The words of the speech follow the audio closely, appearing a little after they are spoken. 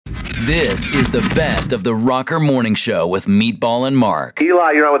This is the best of the Rocker Morning Show with Meatball and Mark.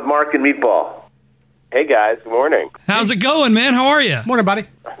 Eli, you're on with Mark and Meatball. Hey, guys. Good morning. How's it going, man? How are you? Morning, buddy.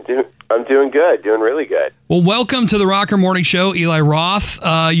 I'm doing good. Doing really good. Well, welcome to the Rocker Morning Show. Eli Roth,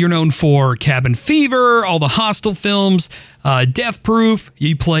 you're known for Cabin Fever, all the Hostel films, Death Proof.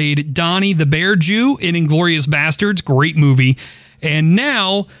 You played Donny the Bear Jew in Inglourious Basterds. Great movie. And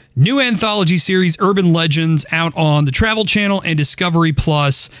now, new anthology series, Urban Legends, out on the Travel Channel and Discovery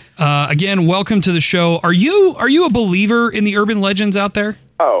Plus. Again, welcome to the show. Are you a believer in the urban legends out there?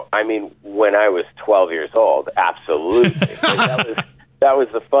 Oh, I mean, when I was 12 years old, absolutely. That was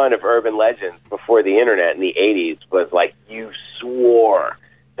the fun of urban legends before the internet in the 80s, was like you swore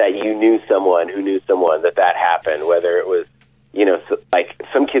that you knew someone who knew someone that happened, whether it was, like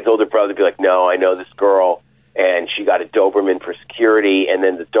some kid's older brother would be like, no, I know this girl, and she got a Doberman for security, and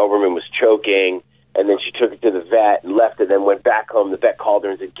then the Doberman was choking, and then she took it to the vet and left it, then went back home. The vet called her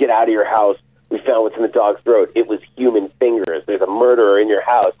and said, get out of your house. We found what's in the dog's throat. It was human fingers. There's a murderer in your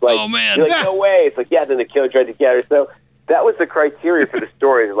house. Like, oh, man. You're like, no way. It's like, yeah, then the killer tried to get her. So that was the criteria for the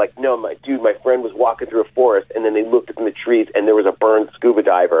story. They're like, no, my friend was walking through a forest, and then they looked up in the trees, and there was a burned scuba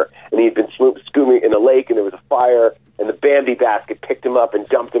diver, and he'd been scuba in a lake, and there was a fire, and the Bambi basket picked him up and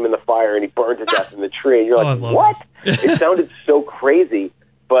dumped him in the fire, and he burned to death in the tree. And you're like, what? It sounded so crazy.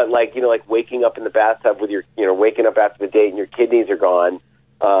 But like waking up in the bathtub with your, waking up after the date and your kidneys are gone.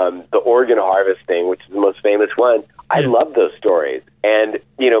 The organ harvesting, which is the most famous one. I love those stories. And,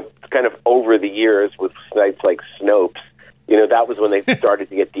 kind of over the years with sites like Snopes, that was when they started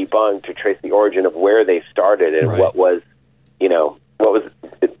to get debunked to trace the origin of where they started and what was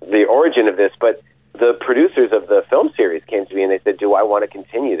the origin of this. But the producers of the film series came to me and they said, do I want to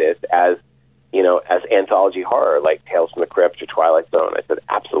continue this as anthology horror, like Tales from the Crypt or Twilight Zone? I said,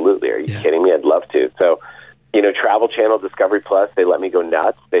 absolutely. Are you kidding me? I'd love to. So, Travel Channel, Discovery Plus, they let me go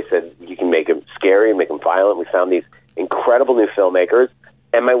nuts. They said, you can make them scary, make them violent. We found these incredible new filmmakers.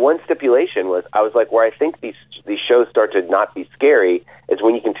 And my one stipulation was, I was like, where I think these shows start to not be scary is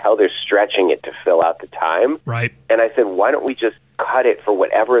when you can tell they're stretching it to fill out the time. Right. And I said, why don't we just cut it for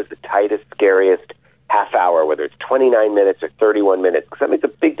whatever is the tightest, scariest half hour, whether it's 29 minutes or 31 minutes, because that makes a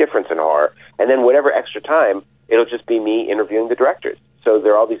big difference in horror. And then whatever extra time, it'll just be me interviewing the directors. So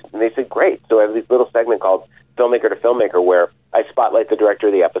there are all these, and they said, great. So I have this little segment called Filmmaker to Filmmaker where I spotlight the director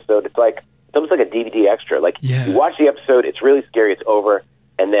of the episode. It's almost like a DVD extra. Like, you watch the episode, it's really scary, it's over,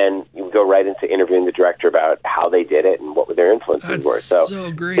 and then you go right into interviewing the director about how they did it and what their influences were.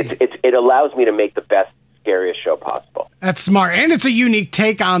 So great. It allows me to make the best, scariest show possible. That's smart. And it's a unique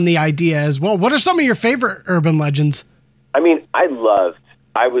take on the idea as well. What are some of your favorite urban legends? I mean, I was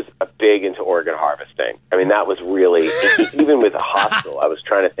big into organ harvesting. I mean, that was really, even with Hostel, I was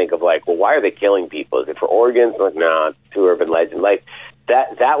trying to think of like, well, why are they killing people? Is it for organs? I'm like, no, it's too urban legend. Like,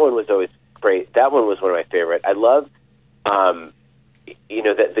 that one was always great. That one was one of my favorite. I loved,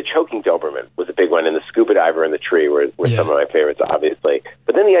 the choking Doberman was a big one, and the scuba diver in the tree were some of my favorites, obviously.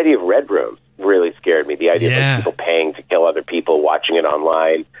 But then the idea of Red Rooms really scared me. The idea of like, people paying to kill other people, watching it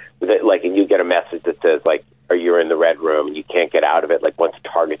online, and you get a message that says, like, or you're in the Red Room and you can't get out of it. Like, once it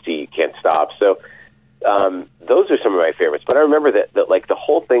targets you, you can't stop. So those are some of my favorites. But I remember that like the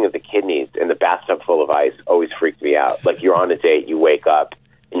whole thing of the kidneys and the bathtub full of ice always freaked me out. Like, you're on a date, you wake up,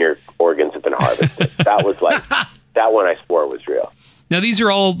 and your organs have been harvested. That was like, that one I swore was real. Now, these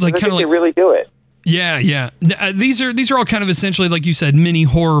are all like kind of like, they really do it. Yeah. These are all kind of essentially, like you said, mini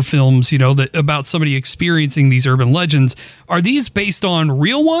horror films, that about somebody experiencing these urban legends. Are these based on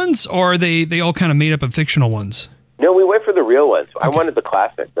real ones, or are they all kind of made up of fictional ones? No, we went for the real ones. Okay. I wanted the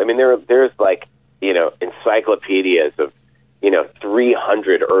classics. I mean, there's like, encyclopedias of,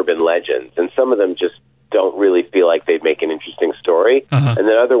 300 urban legends, and some of them just don't really feel like they'd make an interesting story. Uh-huh. And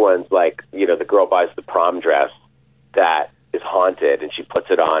then other ones like, the girl buys the prom dress that is haunted, and she puts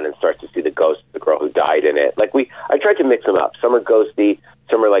it on and starts to see the ghost of the girl who died in it. Like, I tried to mix them up. Some are ghosty,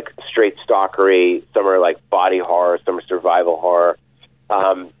 some are like straight stalkery, some are like body horror, some are survival horror.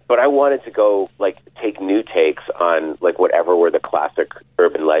 But I wanted to go like take new takes on like whatever were the classic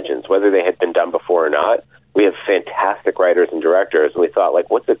urban legends, whether they had been done before or not. We have fantastic writers and directors, and we thought, like,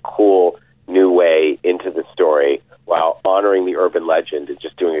 what's a cool new way into the story while honoring the urban legend and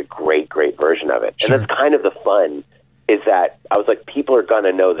just doing a great, great version of it. Sure. And that's kind of the fun, is that I was like, people are going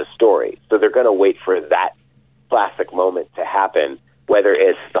to know the story, so they're going to wait for that classic moment to happen, whether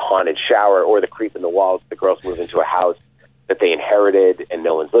it's the haunted shower or the creep in the walls. The girls move into a house that they inherited and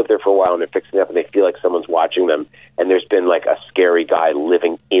no one's lived there for a while, and they're fixing it up and they feel like someone's watching them, and there's been like a scary guy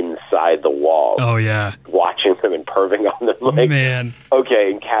living inside the wall. Oh, yeah. Watching them and perving on them. Like, man.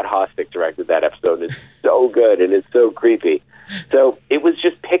 Okay, and Kat Hostick directed that episode. It's so good and it's so creepy. So it was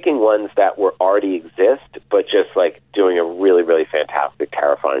just picking ones that were already exist, but just like doing a really, really fantastic,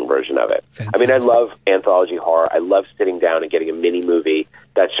 terrifying version of it. Fantastic. I mean, I love anthology horror. I love sitting down and getting a mini movie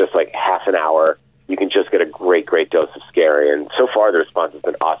that's just like half an hour. You can just get a great, great dose of scary. And so far, the response has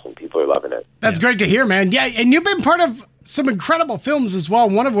been awesome. People are loving it. That's great to hear, man. Yeah, and you've been part of some incredible films as well,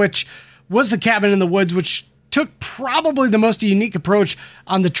 one of which was The Cabin in the Woods, which took probably the most unique approach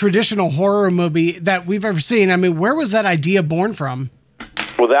on the traditional horror movie that we've ever seen. I mean, where was that idea born from?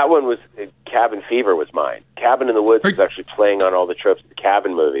 Well, that one was Cabin Fever was mine. Cabin in the Woods was actually playing on all the tropes of the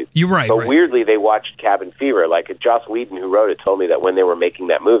Cabin movies. You're right. But weirdly, they watched Cabin Fever. Like Joss Whedon, who wrote it, told me that when they were making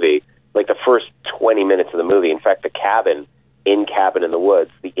that movie, like the first 20 minutes of the movie, in fact, the cabin in Cabin in the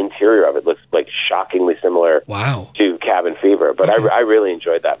Woods, the interior of it looks like shockingly similar to Cabin Fever. But I really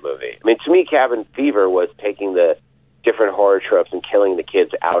enjoyed that movie. I mean, to me, Cabin Fever was taking the different horror tropes and killing the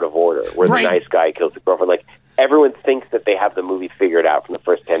kids out of order, where the nice guy kills the girlfriend. Like, everyone thinks that they have the movie figured out from the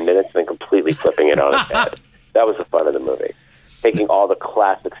first 10 minutes and then completely flipping it on its head. That was the fun of the movie. Taking all the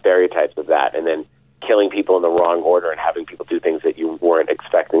classic stereotypes of that and then killing people in the wrong order and having people do things that you weren't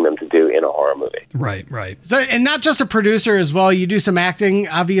expecting them to do in a horror movie. Right. So, and not just a producer as well. You do some acting,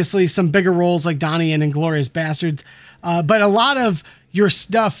 obviously some bigger roles like Donny and Inglourious Basterds. But a lot of your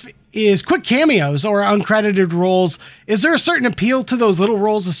stuff is quick cameos or uncredited roles. Is there a certain appeal to those little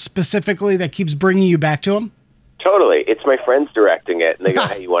roles specifically that keeps bringing you back to them? Totally. It's my friends directing it, and they go,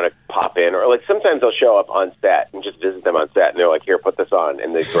 hey, you want to pop in? Or, like, sometimes I'll show up on set and just visit them on set, and they're like, here, put this on,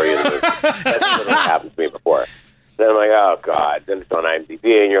 and they throw you in the movie. That's literally happened to me before. Then I'm like, oh, God. Then it's on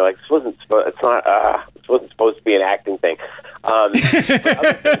IMDb, and you're like, this wasn't supposed to be an acting thing. But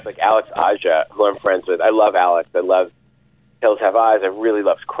other things, like Alex Aja, who I'm friends with. I love Alex. I love Hills Have Eyes. I really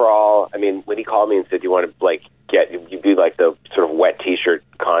love Crawl. I mean, when he called me and said, you want to, like, you'd be like the sort of wet T-shirt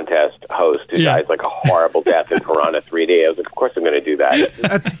contest host who dies like a horrible death in Piranha 3D. I was like, of course I'm going to do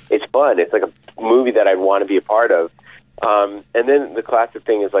that. It's fun. It's like a movie that I'd want to be a part of. And then the classic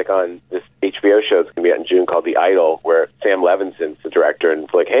thing is like on this HBO show that's going to be out in June called The Idol, where Sam Levinson's the director, and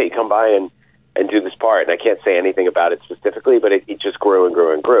it's like, hey, come by and do this part. And I can't say anything about it specifically, but it just grew and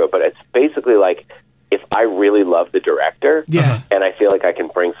grew and grew. But it's basically like, if I really love the director and I feel like I can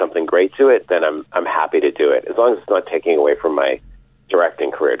bring something great to it, then I'm happy to do it, as long as it's not taking away from my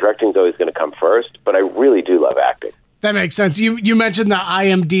directing career. Directing's always going to come first, but I really do love acting. That makes sense. You mentioned the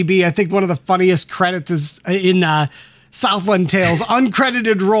IMDb. I think one of the funniest credits is in Southland Tales,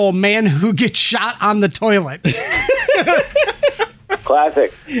 uncredited role, man who gets shot on the toilet.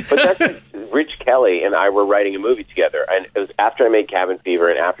 Classic. But that's like Rich Kelly and I were writing a movie together, and it was after I made Cabin Fever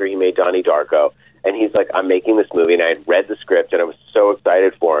and after he made Donnie Darko. And he's like, I'm making this movie, and I had read the script, and I was so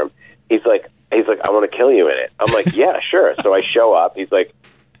excited for him. He's like, I want to kill you in it. I'm like, yeah, sure. So I show up. He's like,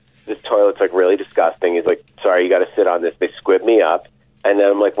 this toilet's like really disgusting. He's like, sorry, you got to sit on this. They squib me up, and then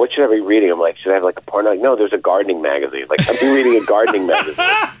I'm like, what should I be reading? I'm like, should I have like a porn? Like, no, there's a gardening magazine. Like, I've been reading a gardening magazine.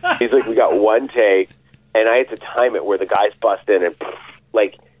 He's like, we got one take, and I had to time it where the guys bust in, and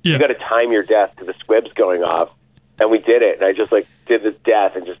like, you got to time your death to the squibs going off, and we did it. And I just like did this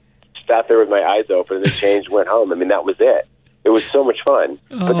death and just sat there with my eyes open and then changed, went home. I mean, that was it. It was so much fun.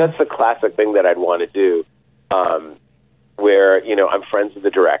 But that's the classic thing that I'd want to do, where, you know, I'm friends with the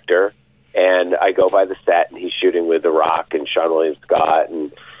director and I go by the set and he's shooting with The Rock and Sean William Scott,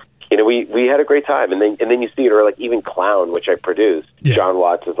 and, you know, we had a great time. And then you see it, or like even Clown, which I produced. John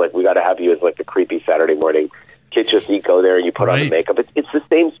Watts is like, we got to have you as like the creepy Saturday morning kid. Just you go there and you put on the makeup. It's the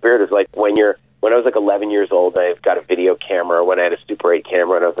same spirit as like when I was like 11 years old, and I got a video camera, when I had a Super 8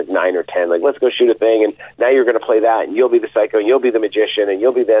 camera, and I was like 9 or 10, like, let's go shoot a thing, and now you're going to play that, and you'll be the psycho, and you'll be the magician, and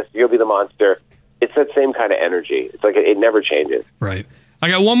you'll be this, you'll be the monster. It's that same kind of energy. It's like it never changes. Right.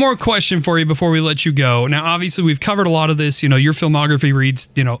 I got one more question for you before we let you go. Now, obviously, we've covered a lot of this. You know, your filmography reads,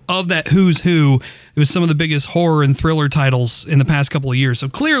 you know, of that who's who, it was some of the biggest horror and thriller titles in the past couple of years. So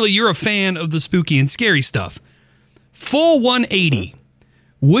clearly, you're a fan of the spooky and scary stuff. Full 180.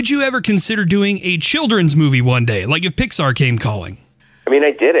 Would you ever consider doing a children's movie one day, like if Pixar came calling? I mean, I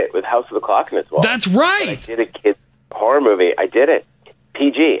did it with House of the Clock in its Wall. That's right. I did a kids horror movie. I did it.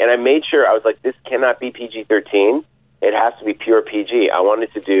 PG. And I made sure, I was like, this cannot be PG-13. It has to be pure PG. I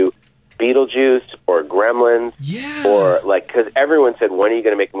wanted to do Beetlejuice or Gremlins. Or like, because everyone said, when are you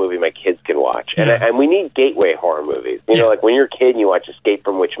going to make a movie my kids can watch? And we need gateway horror movies. You know, like when you're a kid and you watch Escape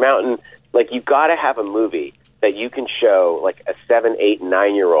from Witch Mountain, like you got to have a movie that you can show like a 7, 8,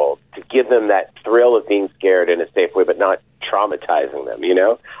 9-year-old to give them that thrill of being scared in a safe way, but not traumatizing them, you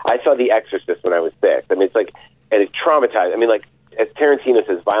know? I saw The Exorcist when I was 6. I mean, it's like, and it's traumatized. I mean, like, as Tarantino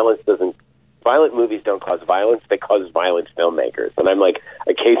says, violence doesn't violent movies don't cause violence; they cause violent filmmakers, and I'm like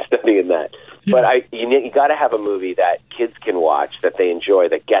a case study in that. Yeah. But you got to have a movie that kids can watch, that they enjoy,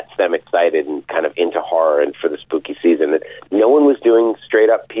 that gets them excited and kind of into horror and for the spooky season. And no one was doing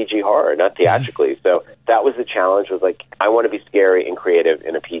straight up PG horror, not theatrically. So that was the challenge. Was like, I want to be scary and creative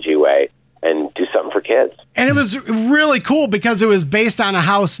in a PG way and do something for kids. And it was really cool because it was based on a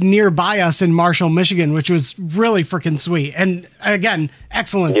house nearby us in Marshall, Michigan, which was really freaking sweet. And again,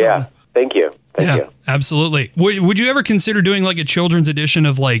 excellent film. Thank you. Thank you. Absolutely. Would you ever consider doing like a children's edition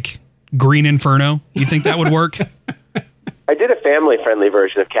of like Green Inferno? You think that would work? I did a family-friendly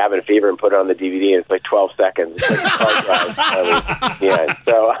version of Cabin Fever and put it on the DVD, and it's like 12 seconds. It's like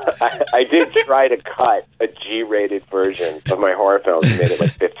so I did try to cut a G-rated version of my horror films and made it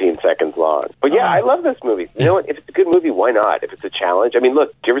like 15 seconds long. But yeah, I love this movie. You know what? If it's a good movie, why not? If it's a challenge. I mean,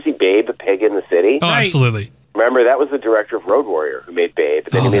 look, do you ever see Babe, a Pig in the City? Oh, absolutely. Remember, that was the director of Road Warrior who made Babe.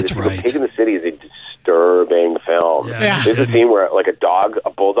 And then he made that's right. Pig in the City is a disturbing film. Yeah. There's a scene where like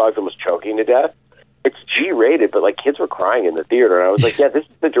a bulldog's almost choking to death. It's G-rated, but like kids were crying in the theater. And I was like, yeah, this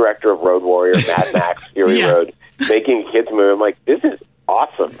is the director of Road Warrior, Mad Max, Fury Road, making a kids movie. I'm like, this is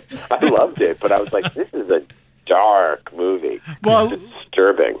awesome. I loved it, but I was like, this is a dark movie. Well, it's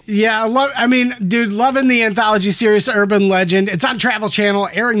disturbing. Yeah, dude, loving the anthology series Urban Legend. It's on Travel Channel,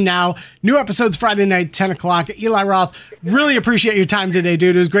 airing now. New episodes Friday night, 10 o'clock. Eli Roth, really appreciate your time today,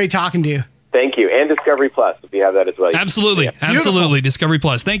 dude. It was great talking to you. Thank you. And Discovery Plus, if you have that as well. Absolutely. Yeah. Absolutely. Discovery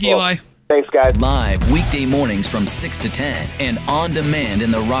Plus. Thank you, Eli. Thanks, guys. Live weekday mornings from 6 to 10 and on demand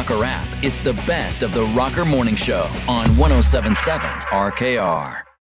in the Rocker app. It's the best of the Rocker Morning Show on 107.7 RKR.